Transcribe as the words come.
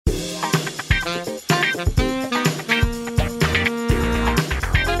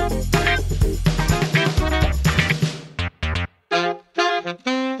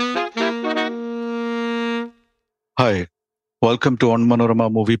Welcome to On Manorama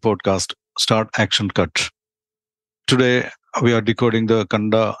Movie Podcast, Start Action Cut. Today, we are decoding the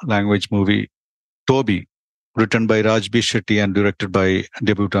Kannada language movie Toby, written by Raj B. Shetty and directed by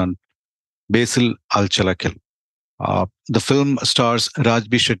debutant Basil Alchalakkal. The film stars Raj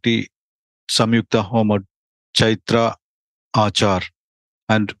B. Shetty, Samyukta Homad, Chaitra Achar,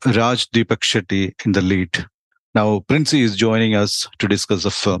 and Raj Deepak Shetty in the lead. Now, Princy is joining us to discuss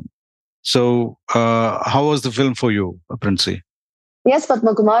the film. So, how was the film for you, Princy? Yes,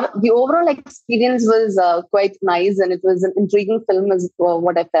 Padmakumar, the overall experience was quite nice and it was an intriguing film, is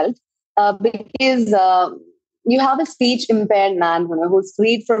what I felt. Because you have a speech impaired man who's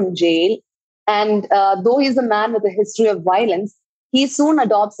freed from jail. And though he's a man with a history of violence, he soon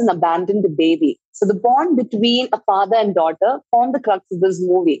adopts an abandoned baby. So the bond between a father and daughter form the crux of this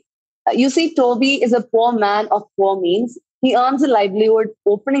movie. You see, Toby is a poor man of poor means. He earns a livelihood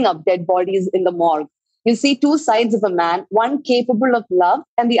opening up dead bodies in the morgue. You see two sides of a man, one capable of love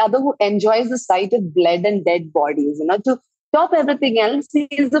and the other who enjoys the sight of blood and dead bodies. To top everything else, he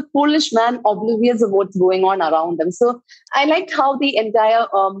is a foolish man oblivious of what's going on around him. So I liked how the entire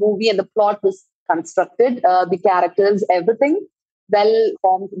movie and the plot was constructed, the characters, everything, well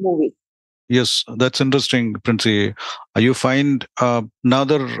formed movie. Yes, that's interesting, Princey. You find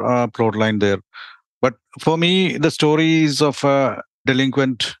another plot line there. But for me, the story is of a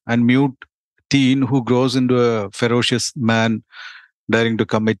delinquent and mute teen who grows into a ferocious man daring to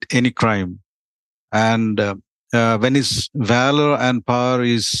commit any crime. And when his valor and power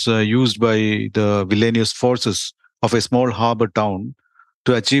is used by the villainous forces of a small harbor town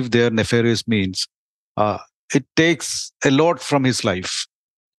to achieve their nefarious means, uh, it takes a lot from his life.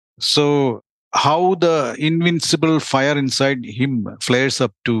 So, how the invincible fire inside him flares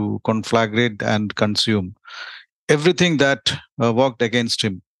up to conflagrate and consume everything that worked against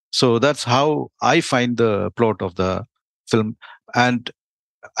him. So that's how I find the plot of the film. And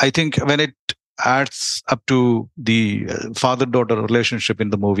I think when it adds up to the father daughter relationship in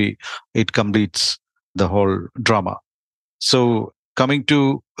the movie, it completes the whole drama. So, coming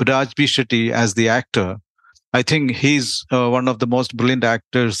to Raj B. Shetty as the actor, I think he's one of the most brilliant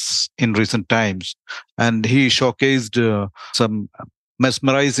actors in recent times, and he showcased some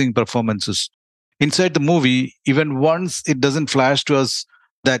mesmerizing performances inside the movie. Even once it doesn't flash to us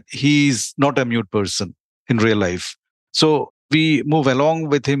that he's not a mute person in real life. So we move along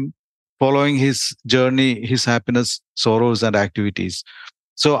with him, following his journey, his happiness, sorrows, and activities.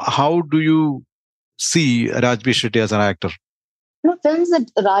 So, how do you see Raj B. Shetty as an actor? Films that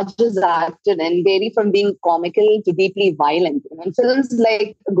Raj has acted in vary from being comical to deeply violent. In films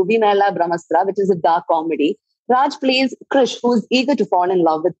like Gubinala Brahmastra, which is a dark comedy, Raj plays Krish, who's eager to fall in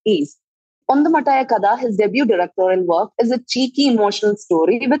love with ease. On the Mataya Kada, his debut directorial work, is a cheeky emotional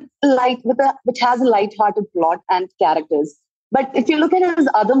story which has a light-hearted plot and characters. But if you look at his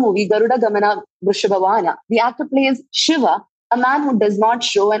other movie, Garuda Gamana Vrishabhavana, the actor plays Shiva, a man who does not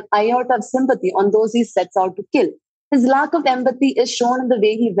show an iota of sympathy on those he sets out to kill. His lack of empathy is shown in the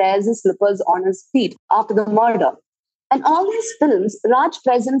way he wears his slippers on his feet after the murder. And all these films, Raj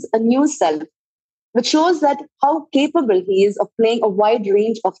presents a new self, which shows that how capable he is of playing a wide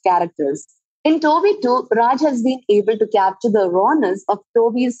range of characters. In Toby too, Raj has been able to capture the rawness of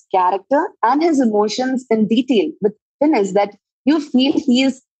Toby's character and his emotions in detail with finesse that you feel he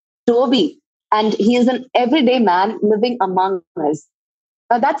is Toby and he is an everyday man living among us.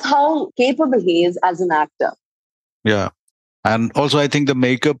 That's how capable he is as an actor. Yeah. And also, I think the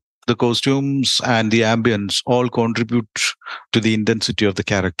makeup, the costumes, and the ambience all contribute to the intensity of the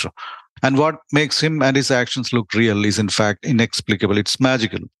character. And what makes him and his actions look real is, in fact, inexplicable. It's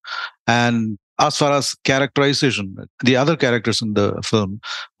magical. And as far as characterization, the other characters in the film,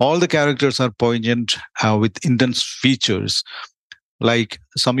 all the characters are poignant with intense features, like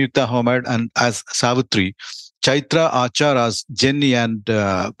Samyukta Homad and as Savitri, Chaitra Achar as Jenny, and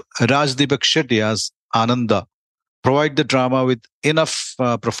Raj Deepak Shetty as Ananda provide the drama with enough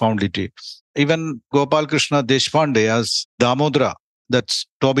profundity. Even Gopal Krishna Deshpande as Damodara, that's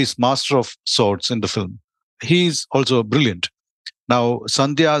Toby's master of swords in the film. He's also brilliant. Now,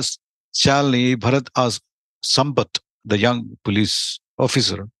 Sandhya's Shalini, Bharat as Sampat, the young police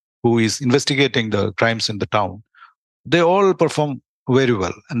officer who is investigating the crimes in the town, they all perform very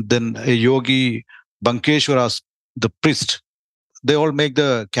well. And then a Yogi Bankeshwar as the priest, they all make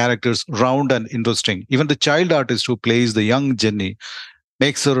the characters round and interesting. Even the child artist who plays the young Jenny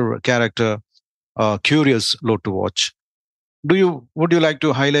makes her character curious load to watch. Would you like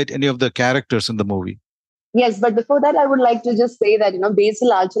to highlight any of the characters in the movie? Yes, but before that, I would like to just say that, Basil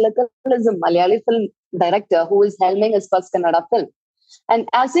Alchalakkal is a Malayali film director who is helming his first Kannada film. And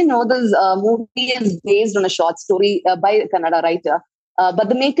as you know, this movie is based on a short story by a Kannada writer. But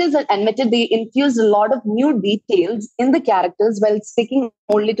the makers had admitted they infused a lot of new details in the characters while sticking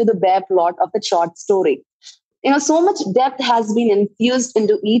only to the bare plot of the short story. So much depth has been infused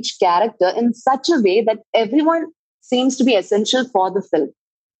into each character in such a way that everyone seems to be essential for the film.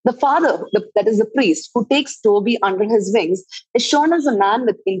 The father, that is the priest, who takes Toby under his wings, is shown as a man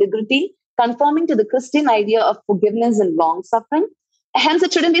with integrity, conforming to the Christian idea of forgiveness and long suffering. Hence,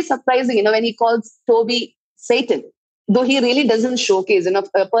 it shouldn't be surprising, when he calls Toby Satan, though he really doesn't showcase.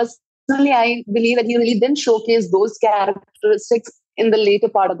 Personally, I believe that he really didn't showcase those characteristics in the later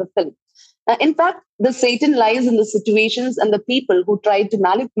part of the film. In fact, the Satan lies in the situations and the people who tried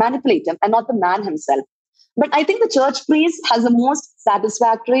to manipulate him and not the man himself. But I think the church priest has the most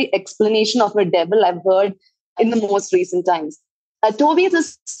satisfactory explanation of a devil I've heard in the most recent times. Toby is a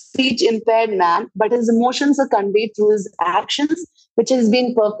speech impaired man, but his emotions are conveyed through his actions, which has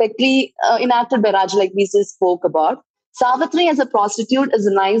been perfectly enacted by Raj, like we just spoke about. Savitri, as a prostitute, is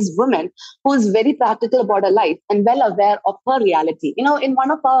a nice woman who is very practical about her life and well aware of her reality. In one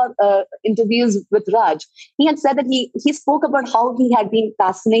of our interviews with Raj, he had said that he spoke about how he had been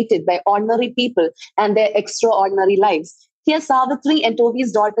fascinated by ordinary people and their extraordinary lives. Here, Savitri and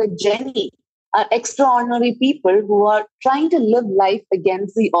Toby's daughter Jenny are extraordinary people who are trying to live life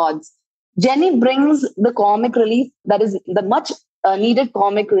against the odds. Jenny brings the comic relief, that is the much needed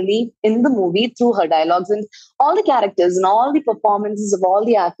comic relief in the movie through her dialogues, and all the characters and all the performances of all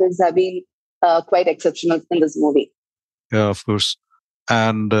the actors have been quite exceptional in this movie. Yeah, of course.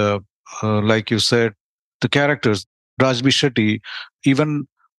 And like you said, the characters, Raj B. Shetty, even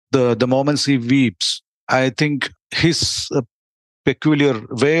the moments he weeps, I think his peculiar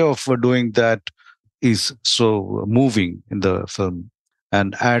way of doing that is so moving in the film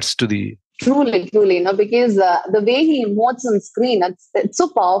and adds to the. Truly, because the way he emotes on screen, it's so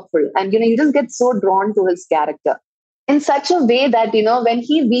powerful, and you just get so drawn to his character in such a way that when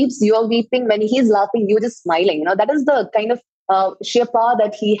he weeps, you're weeping. When he's laughing, you're just smiling. That is the kind of sheer power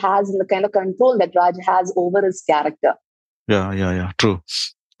that he has and the kind of control that Raj has over his character. Yeah, true.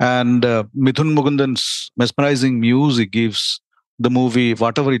 And Mithun Mukundan's mesmerizing music gives the movie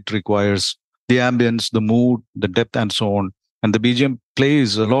whatever it requires, the ambience, the mood, the depth, and so on. And the BGM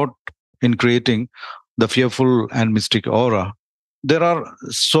plays a lot in creating the fearful and mystic aura. There are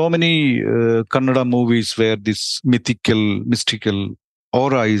so many Kannada movies where this mystical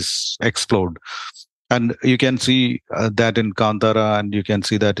aura is explored. And you can see that in Kantara, and you can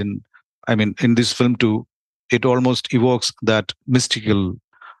see that in this film too. It almost evokes that mystical,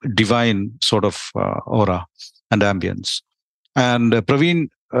 divine sort of aura and ambience. And Praveen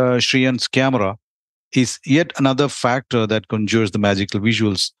Shriyan's camera is yet another factor that conjures the magical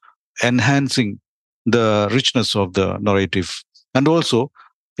visuals, enhancing the richness of the narrative. And also,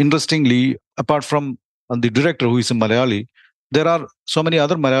 interestingly, apart from the director who is a Malayali, there are so many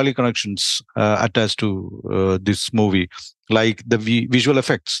other Malayali connections attached to this movie, like the visual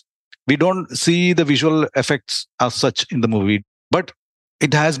effects. We don't see the visual effects as such in the movie, but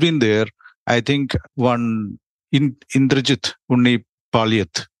it has been there. I think one Indrajit Unni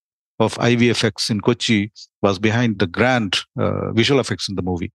Palyat of IVFX in Kochi was behind the grand visual effects in the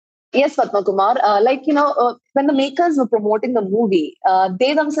movie. Yes, Padmakumar. When the makers were promoting the movie,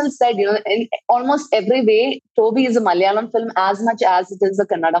 they themselves said, in almost every way, Toby is a Malayalam film as much as it is a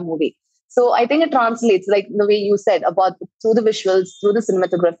Kannada movie. So I think it translates, like the way you said, about through the visuals, through the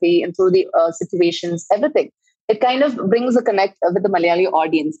cinematography, and through the situations, everything. It kind of brings a connect with the Malayali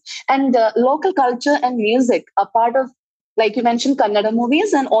audience. And local culture and music are part of, like you mentioned, Kannada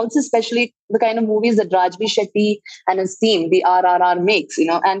movies, and also especially the kind of movies that Raj B. Shetty and his team, the RRR, makes,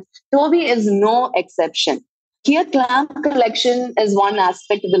 and Toby is no exception. Here, clam collection is one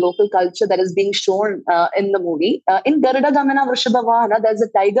aspect of the local culture that is being shown in the movie. In Garuda Gamana Vrishabhavana, there's a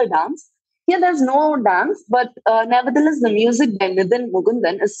tiger dance. Here, there's no dance, but nevertheless, the music by Nidhan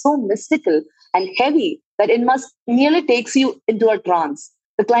Mugundan is so mystical and heavy that it must nearly takes you into a trance.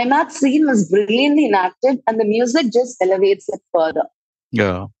 The climax scene was brilliantly enacted, and the music just elevates it further.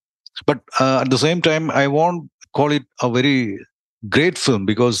 Yeah. But at the same time, I won't call it a very great film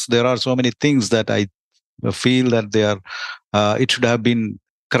because there are so many things that I feel that it should have been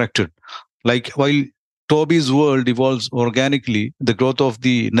corrected. Like while Toby's world evolves organically, the growth of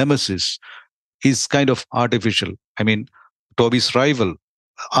the nemesis is kind of artificial. I mean, Toby's rival,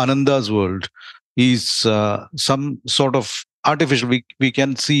 Ananda's world, is some sort of artificial. We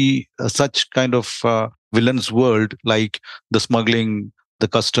can see such kind of villain's world, like the smuggling, the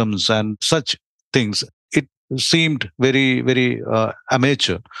customs, and such things. It seemed very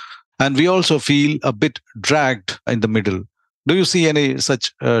amateur, and we also feel a bit dragged in the middle. Do you see any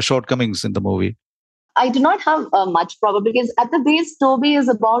such shortcomings in the movie? I do not have much probably because at the base, Toby is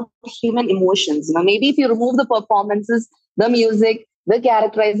about human emotions. Maybe if you remove the performances, the music, the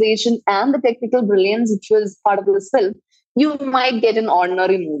characterization, and the technical brilliance, which was part of this film, you might get an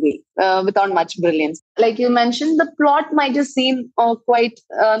ordinary movie without much brilliance. Like you mentioned, the plot might just seem quite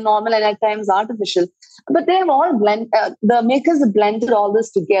normal and at times artificial, but they have all the makers have blended all this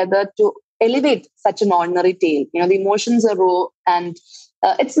together to elevate such an ordinary tale. The emotions are raw and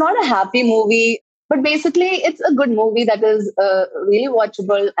it's not a happy movie, but basically it's a good movie that is really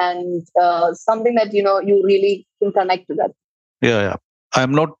watchable and something that you really can connect to that. Yeah, yeah.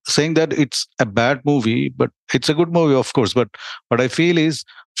 I'm not saying that it's a bad movie, but it's a good movie, of course. But what I feel is,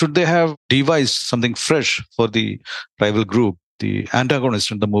 should they have devised something fresh for the rival group, the antagonist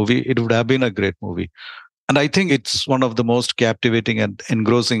in the movie, it would have been a great movie. And I think it's one of the most captivating and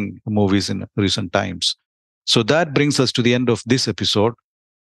engrossing movies in recent times. So that brings us to the end of this episode.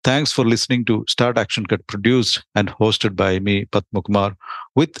 Thanks for listening to Start Action Cut, produced and hosted by me, Padmakumar,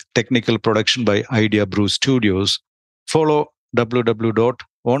 with technical production by Idea Brew Studios. Follow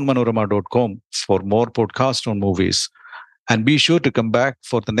www.onmanorama.com for more podcasts on movies. And be sure to come back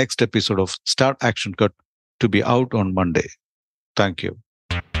for the next episode of Start Action Cut to be out on Monday. Thank you.